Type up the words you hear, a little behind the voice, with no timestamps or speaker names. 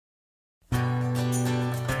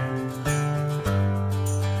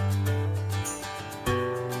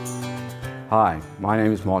Hi, my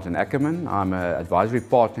name is Maarten Ackerman. I'm an advisory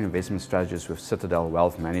partner investment strategist with Citadel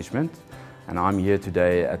Wealth Management, and I'm here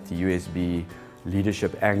today at the USB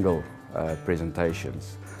Leadership Angle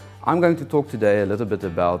presentations. I'm going to talk today a little bit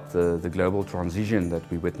about the global transition that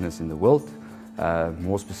we witness in the world,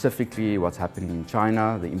 more specifically what's happening in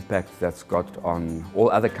China, the impact that's got on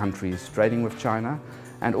all other countries trading with China,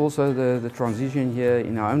 and also the transition here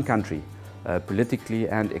in our own country, politically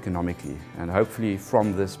and economically. And hopefully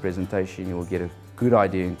from this presentation you will get a good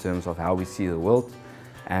idea in terms of how we see the world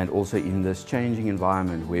and also in this changing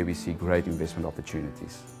environment where we see great investment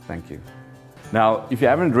opportunities. Thank you. Now, if you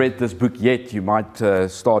haven't read this book yet, you might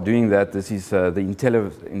start doing that. This is The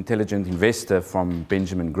Intelligent Investor from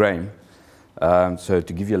Benjamin Graham. So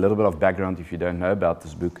to give you a little bit of background, if you don't know about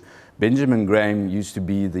this book, Benjamin Graham used to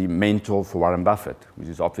be the mentor for Warren Buffett, which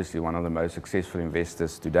is obviously one of the most successful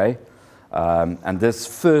investors today. And this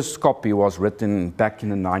first copy was written back in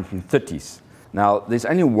the 1930s. Now, there's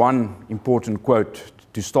only one important quote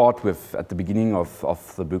to start with at the beginning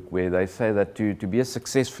of the book, where they say that to be a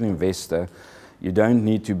successful investor, you don't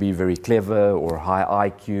need to be very clever or high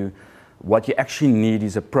IQ. What you actually need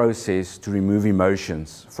is a process to remove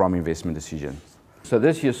emotions from investment decisions. So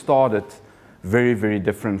this year started very, very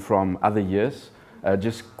different from other years.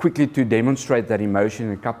 Just quickly to demonstrate that emotion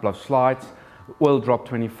in a couple of slides. Oil dropped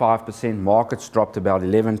 25%, markets dropped about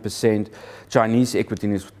 11%, Chinese equity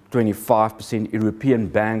is 25%, European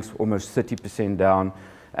banks almost 30% down,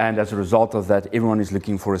 and as a result of that, everyone is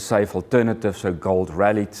looking for a safe alternative, so gold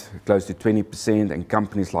rallied close to 20%, and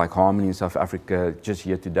companies like Harmony in South Africa just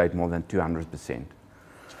year to date more than 200%.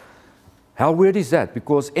 How weird is that?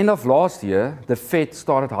 Because end of last year, the Fed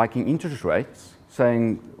started hiking interest rates,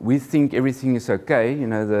 saying we think everything is okay, you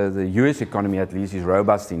know, the US economy at least is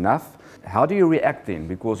robust enough. How do you react then?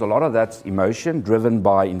 Because a lot of that's emotion driven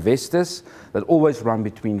by investors that always run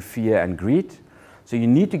between fear and greed. So you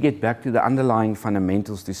need to get back to the underlying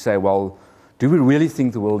fundamentals to say, well, do we really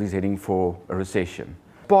think the world is heading for a recession?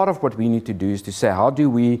 Part of what we need to do is to say, how do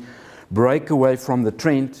we break away from the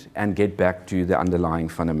trend and get back to the underlying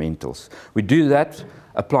fundamentals? We do that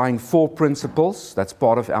applying 4 principles. That's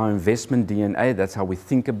part of our investment DNA. That's how we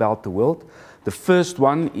think about the world. The first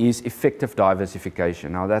one is effective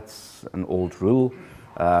diversification. Now that's an old rule,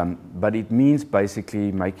 but it means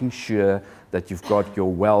basically making sure that you've got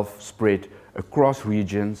your wealth spread across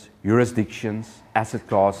regions, jurisdictions, asset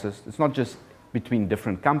classes. It's not just between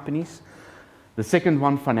different companies. The second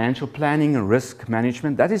one, financial planning and risk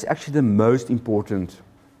management. That is actually the most important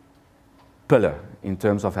pillar in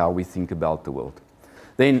terms of how we think about the world.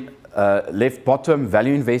 Then left bottom,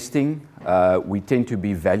 value investing. We tend to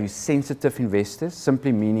be value sensitive investors,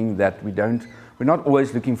 simply meaning that we're not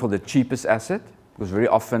always looking for the cheapest asset, because very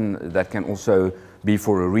often that can also be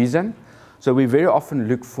for a reason. So we very often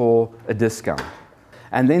look for a discount.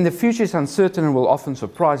 And then the future is uncertain and will often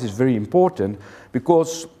surprise is very important,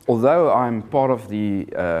 because although I'm part of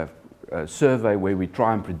the survey where we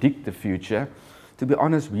try and predict the future, to be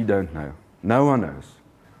honest, we don't know. No one knows.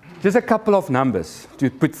 Just a couple of numbers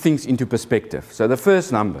to put things into perspective. So the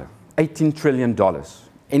first number, $18 trillion.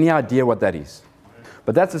 Any idea what that is?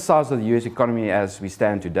 But that's the size of the US economy as we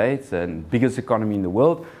stand today. It's the biggest economy in the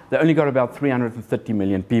world. They only got about 330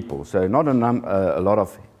 million people. So not a lot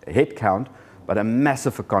of headcount, but a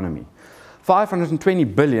massive economy. 520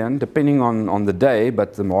 billion, depending on the day,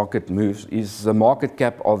 but the market moves, is the market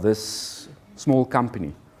cap of this small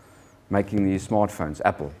company making these smartphones,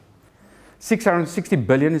 Apple. 660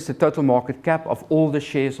 billion is the total market cap of all the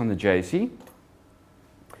shares on the JSE.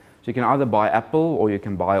 So you can either buy Apple or you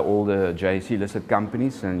can buy all the JSE listed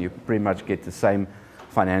companies, and you pretty much get the same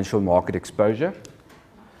financial market exposure.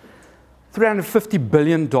 $350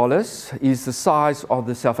 billion is the size of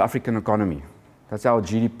the South African economy. That's our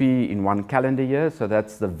GDP in one calendar year, so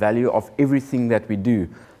that's the value of everything that we do.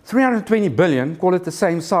 320 billion, call it the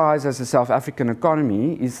same size as the South African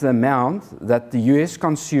economy, is the amount that the US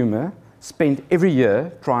consumer spent every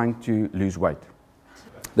year trying to lose weight.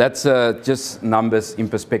 That's just numbers in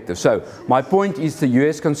perspective. So my point is the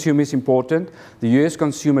US consumer is important. The US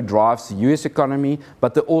consumer drives the US economy,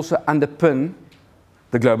 but they also underpin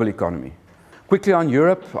the global economy. Quickly on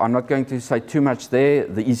Europe, I'm not going to say too much there.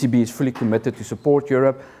 The ECB is fully committed to support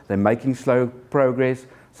Europe. They're making slow progress.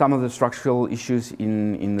 Some of the structural issues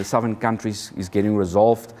in the southern countries is getting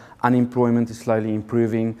resolved. Unemployment is slowly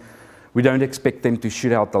improving. We don't expect them to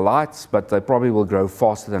shoot out the lights, but they probably will grow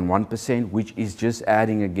faster than 1%, which is just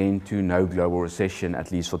adding again to no global recession,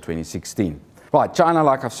 at least for 2016. Right, China,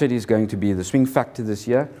 like I've said, is going to be the swing factor this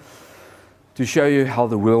year. To show you how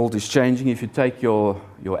the world is changing, if you take your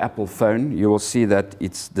Apple phone, you will see that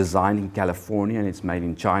it's designed in California and it's made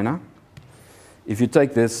in China. If you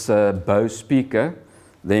take this Bose speaker,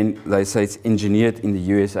 then they say it's engineered in the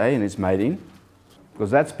USA and it's made in,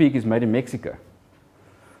 because that speaker is made in Mexico.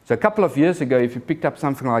 So a couple of years ago, if you picked up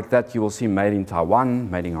something like that, you will see made in Taiwan,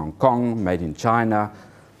 made in Hong Kong, made in China,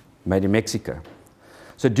 made in Mexico.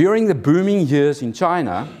 So during the booming years in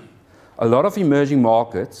China, a lot of emerging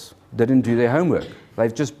markets didn't do their homework.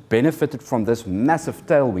 They've just benefited from this massive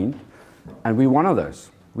tailwind, and we're one of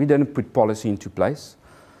those. We didn't put policy into place.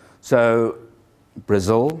 So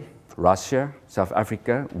Brazil, Russia, South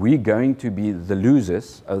Africa, we're going to be the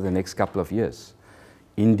losers over the next couple of years.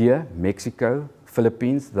 India, Mexico,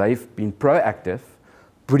 Philippines, they've been proactive,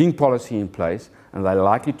 putting policy in place, and they're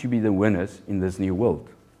likely to be the winners in this new world.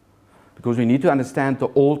 Because we need to understand the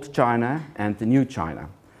old China and the new China.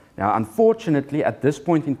 Now, unfortunately, at this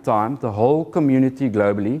point in time, the whole community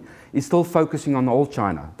globally is still focusing on old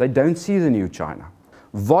China. They don't see the new China.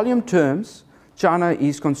 Volume terms, China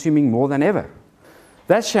is consuming more than ever.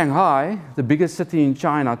 That's Shanghai, the biggest city in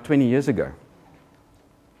China 20 years ago.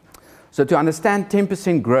 So to understand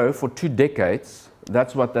 10% growth for 2 decades,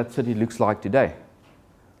 that's what that city looks like today.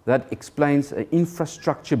 That explains an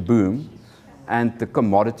infrastructure boom and the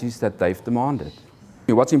commodities that they've demanded.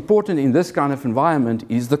 What's important in this kind of environment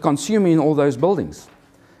is the consumer in all those buildings,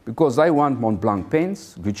 because they want Mont Blanc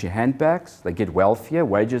pens, Gucci handbags, they get wealthier.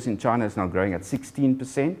 Wages in China is now growing at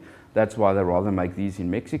 16%. That's why they rather make these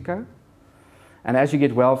in Mexico. And as you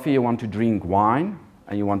get wealthier, you want to drink wine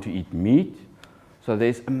and you want to eat meat. So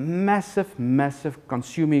there's a massive, massive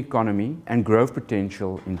consumer economy and growth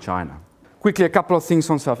potential in China. Quickly, a couple of things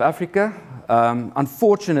on South Africa.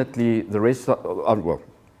 Unfortunately, the rest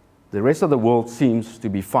of the world seems to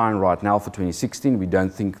be fine right now for 2016. We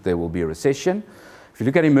don't think there will be a recession. If you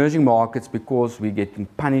look at emerging markets, because we're getting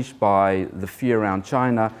punished by the fear around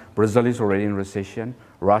China, Brazil is already in recession,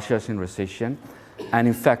 Russia is in recession, and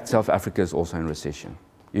in fact, South Africa is also in recession.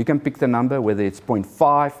 You can pick the number, whether it's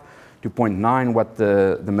 0.5 to 0.9, what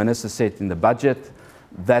the minister said in the budget.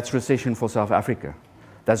 That's recession for South Africa.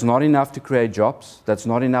 That's not enough to create jobs. That's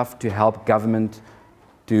not enough to help government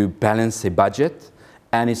to balance their budget.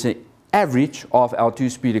 And it's an average of our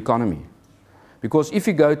 2-speed economy. Because if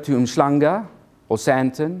you go to Umhlanga or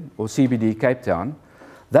Sandton or CBD Cape Town,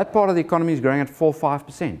 that part of the economy is growing at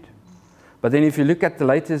 4-5%. But then if you look at the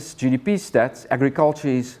latest GDP stats, agriculture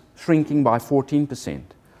is shrinking by 14%.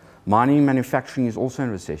 Mining and manufacturing is also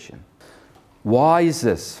in recession. Why is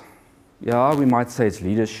this? Yeah, we might say it's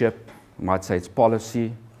leadership, we might say it's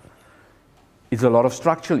policy. It's a lot of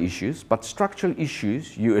structural issues, but structural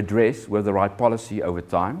issues you address with the right policy over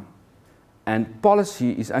time, and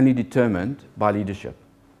policy is only determined by leadership.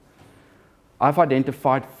 I've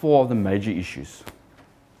identified 4 of the major issues.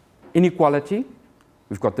 Inequality.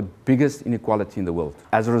 We've got the biggest inequality in the world.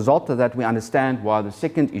 As a result of that, we understand why the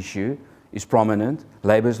second issue is prominent.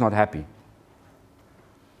 Labor is not happy.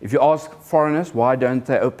 If you ask foreigners why don't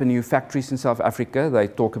they open new factories in South Africa, they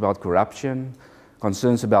talk about corruption,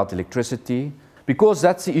 concerns about electricity. Because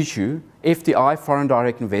that's the issue, FDI, foreign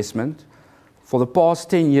direct investment, for the past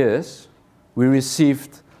 10 years, we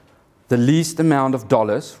received the least amount of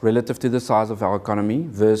dollars relative to the size of our economy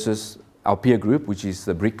versus our peer group, which is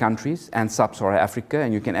the BRIC countries and Sub-Saharan Africa,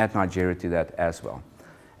 and you can add Nigeria to that as well.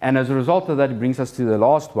 And as a result of that, it brings us to the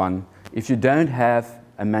last one. If you don't have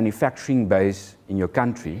a manufacturing base in your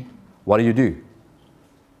country, what do?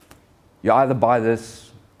 You either buy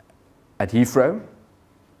this at Heathrow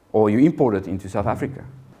or you import it into South Africa.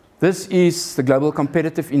 This is the Global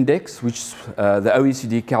Competitive Index, which the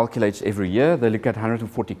OECD calculates every year. They look at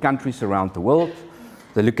 140 countries around the world.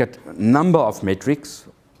 They look at a number of metrics.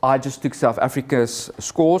 I just took South Africa's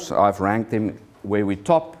scores. I've ranked them where we're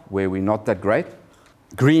top, where we're not that great.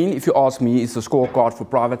 Green, if you ask me, is the scorecard for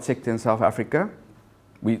private sector in South Africa.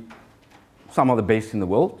 Some of the best in the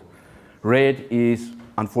world. Red is,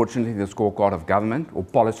 unfortunately, the scorecard of government or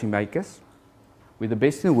policymakers. We're the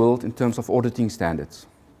best in the world in terms of auditing standards.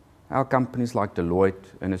 Our companies like Deloitte,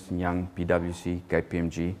 Ernst & Young, PwC,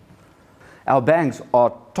 KPMG. Our banks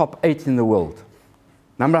are top 8 in the world.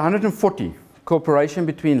 Number 140, cooperation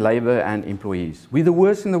between labor and employees. We're the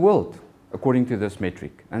worst in the world, according to this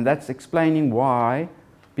metric. And that's explaining why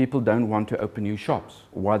people don't want to open new shops,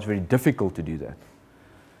 or why it's very difficult to do that.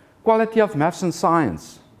 Quality of maths and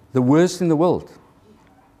science, the worst in the world.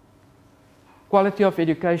 Quality of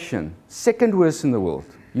education, second worst in the world.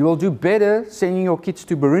 You will do better sending your kids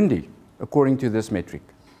to Burundi, according to this metric.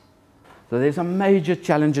 So there's some major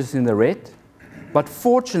challenges in the red, but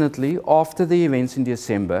fortunately, after the events in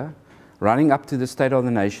December, running up to the State of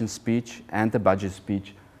the Nation speech and the budget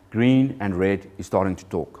speech, green and red is starting to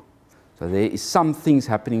talk. So there is some things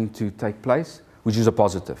happening to take place, which is a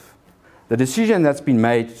positive. The decision that's been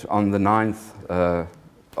made on the 9th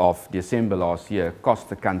of December last year cost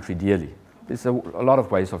the country dearly. There's a lot of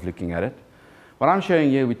ways of looking at it. What I'm showing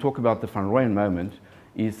here, we talk about the Van Rooyen moment,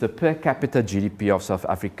 is the per capita GDP of South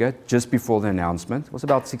Africa just before the announcement. It was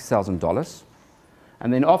about $6,000.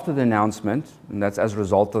 And then after the announcement, and that's as a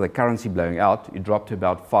result of the currency blowing out, it dropped to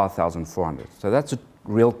about 5,400. So that's a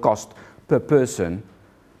real cost per person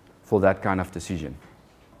for that kind of decision.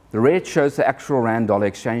 The red shows the actual rand-dollar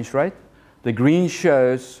exchange rate. The green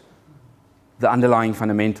shows the underlying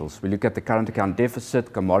fundamentals. We look at the current account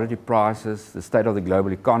deficit, commodity prices, the state of the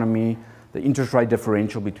global economy, the interest rate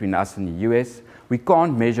differential between us and the US. We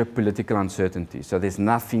can't measure political uncertainty, so there's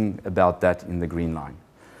nothing about that in the green line.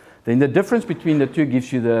 Then the difference between the two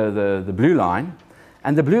gives you the blue line,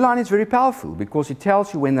 and the blue line is very powerful because it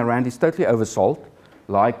tells you when the rand is totally oversold,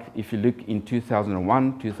 like if you look in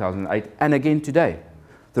 2001, 2008, and again today.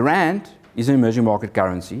 The rand is an emerging market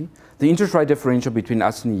currency. The interest rate differential between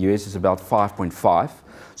us and the US is about 5.5.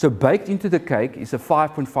 So baked into the cake is a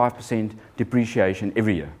 5.5% depreciation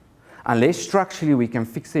every year. Unless structurally we can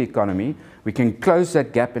fix the economy, we can close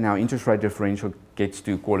that gap and our interest rate differential gets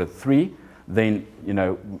to quarter 3, then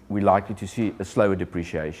we're likely to see a slower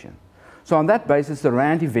depreciation. So on that basis, the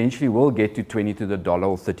rand eventually will get to 20 to the dollar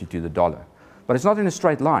or 30 to the dollar. But it's not in a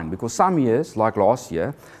straight line because some years, like last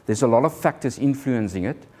year, there's a lot of factors influencing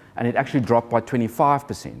it, and it actually dropped by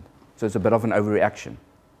 25%. So it's a bit of an overreaction.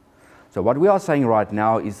 So what we are saying right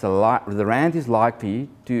now is the rand is likely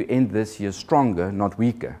to end this year stronger, not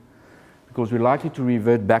weaker, because we're likely to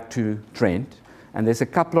revert back to trend, and there's a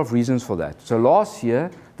couple of reasons for that. So last year,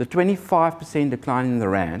 the 25% decline in the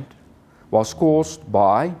rand was caused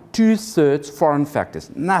by 2/3 foreign factors,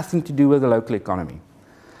 nothing to do with the local economy.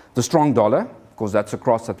 The strong dollar, because that's a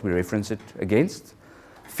cross that we reference it against,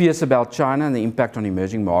 fears about China and the impact on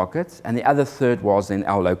emerging markets, and the other third was then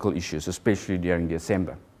our local issues, especially during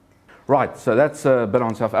December. Right, so that's a bit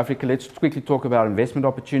on South Africa. Let's quickly talk about investment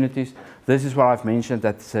opportunities. This is what I've mentioned,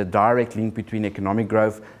 that's a direct link between economic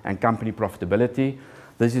growth and company profitability.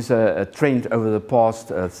 This is a trend over the past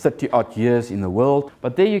 30-odd years in the world.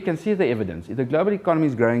 But there you can see the evidence. If the global economy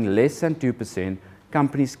is growing less than 2%,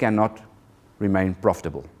 companies cannot remain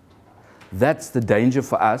profitable. That's the danger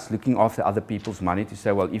for us, looking after other people's money, to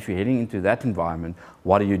say, well, if you're heading into that environment,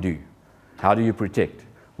 what do you do? How do you protect?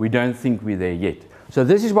 We don't think we're there yet. So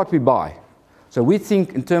this is what we buy. So we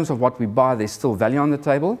think in terms of what we buy, there's still value on the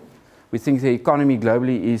table. We think the economy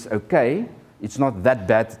globally is okay. It's not that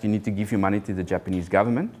bad that you need to give your money to the Japanese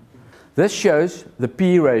government. This shows the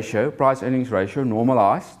P/E ratio, price-earnings ratio,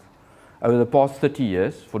 normalized over the past 30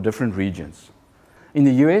 years for different regions. In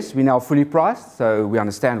the US, we're now fully priced, so we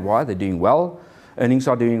understand why. They're doing well. Earnings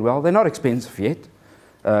are doing well. They're not expensive yet.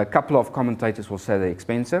 A couple of commentators will say they're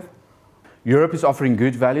expensive. Europe is offering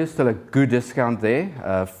good value, still a good discount there,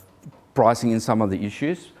 pricing in some of the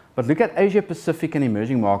issues. But look at Asia Pacific and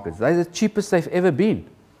emerging markets. They're the cheapest they've ever been.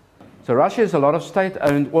 So Russia has a lot of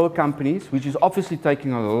state-owned oil companies, which is obviously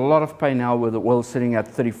taking a lot of pain now with the oil sitting at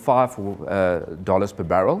 $35 per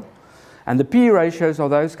barrel. And the P/E ratios of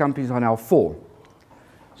those companies are now 4.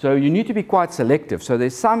 So you need to be quite selective. So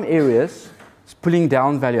there's some areas pulling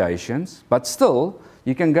down valuations, but still,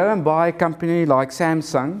 you can go and buy a company like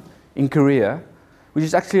Samsung in Korea, which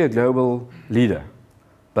is actually a global leader.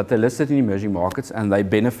 But they're listed in emerging markets and they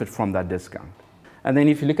benefit from that discount. And then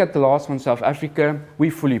if you look at the last one, South Africa, we're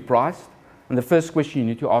fully priced. And the first question you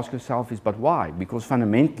need to ask yourself is, but why? Because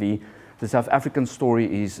fundamentally, the South African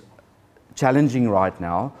story is challenging right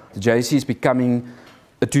now. The JSE is becoming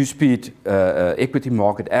a two-speed equity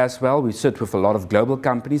market as well. We sit with a lot of global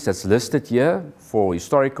companies that's listed here for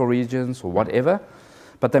historical reasons or whatever,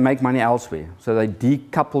 but they make money elsewhere. So they're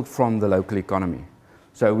decoupled from the local economy.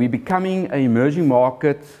 So we're becoming an emerging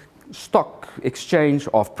market stock exchange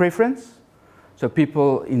of preference. So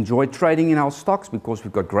people enjoy trading in our stocks because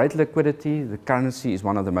we've got great liquidity. The currency is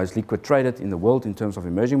one of the most liquid traded in the world in terms of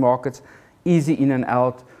emerging markets. Easy in and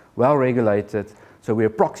out, well regulated. So we're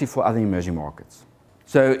a proxy for other emerging markets.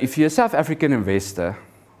 So if you're a South African investor,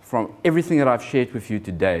 from everything that I've shared with you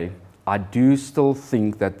today, I do still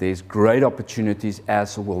think that there's great opportunities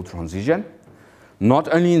as the world transition.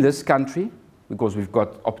 Not only in this country, because we've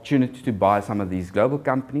got opportunity to buy some of these global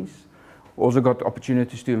companies. Also got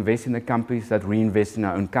opportunities to invest in the companies that reinvest in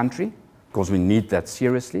our own country, because we need that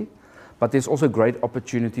seriously. But there's also great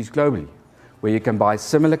opportunities globally, where you can buy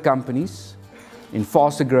similar companies in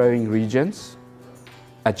faster growing regions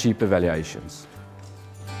at cheaper valuations.